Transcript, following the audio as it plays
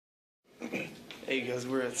Hey guys,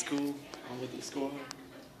 we're at school. I'm with the squad.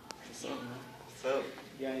 What's up, man? What's up?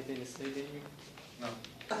 You got anything to say, Daniel? No.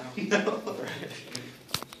 No.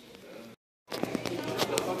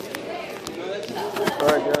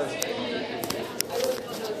 Alright, guys.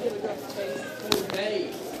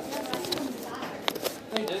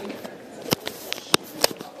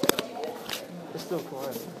 It's still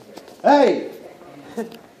quiet. Hey!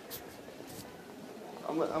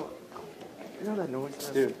 You know that noise?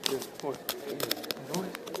 Dude. What?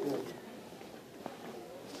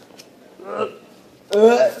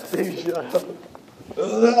 Dude, shut up.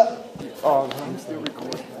 Oh, no, I'm still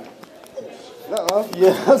recording.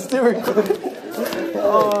 Yeah, I'm still recording.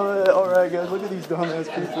 Oh, alright, guys, look at these dumbass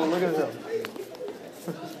people. Look at them.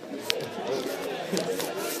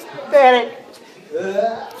 Panic.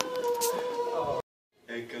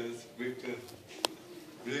 Hey, cuz, wake up.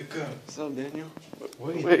 Wake up. What's up, Daniel?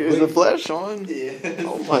 Wait, is the flash on? Yeah.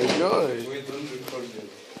 Oh my gosh. Wait, don't record yet.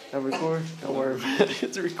 I record? Don't worry about it.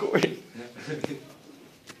 It's recording.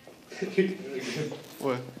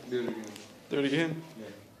 What? Do it again. Do it again? Yeah.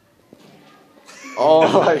 Oh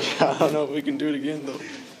my god, I don't know if we can do it again though.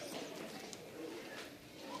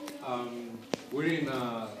 We're in,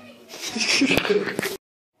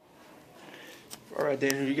 Alright,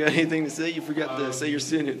 Daniel, you got anything to say? You forgot to say your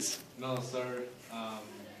sentence. No, sir.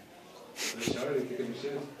 Sorry, taking a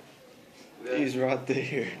shit. He's right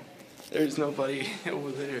there. There's nobody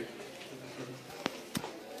over there.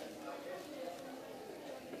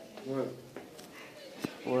 What?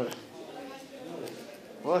 What?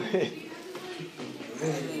 What?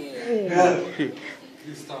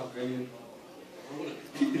 You stop, alien.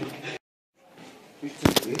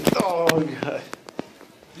 Oh god.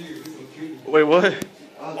 Dude, this is cute. Wait, what?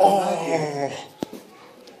 Oh!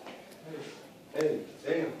 Hey,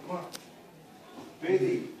 damn, come on.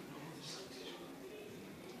 Baby.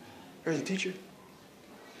 There's the teacher.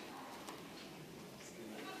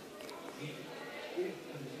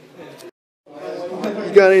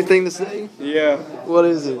 You got anything to say? Yeah. What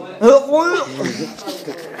is it? What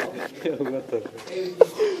the?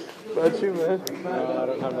 About you, man. No, I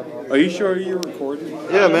don't have nothing. Are you sure you're recording?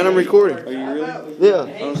 Yeah, man, I'm recording. Are you really? Yeah.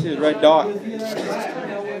 I don't see the red dot.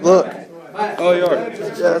 Look. Oh, you are. Yeah,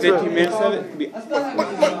 that's 15 right. minutes of it?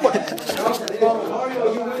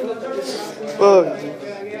 Look.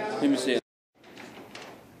 Let me see it.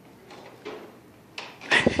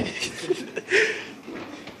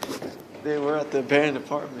 Dude, we're at the abandoned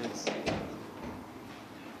apartments.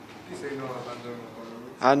 You say no about doing it.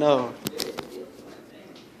 I know.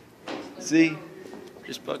 See?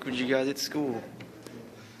 Just fuck with you guys at school.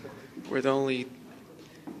 We're the only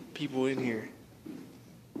people in here.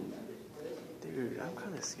 Dude, I'm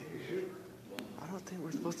kind of scared. I don't think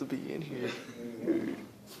we're supposed to be in here.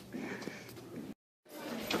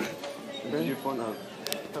 Where's your phone up?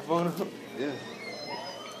 My phone up? Yeah.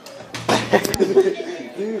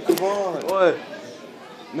 Dude, come on. What?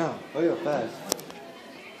 No, hurry up fast.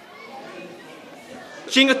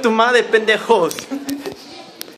 Chinga tu madre, pendejos.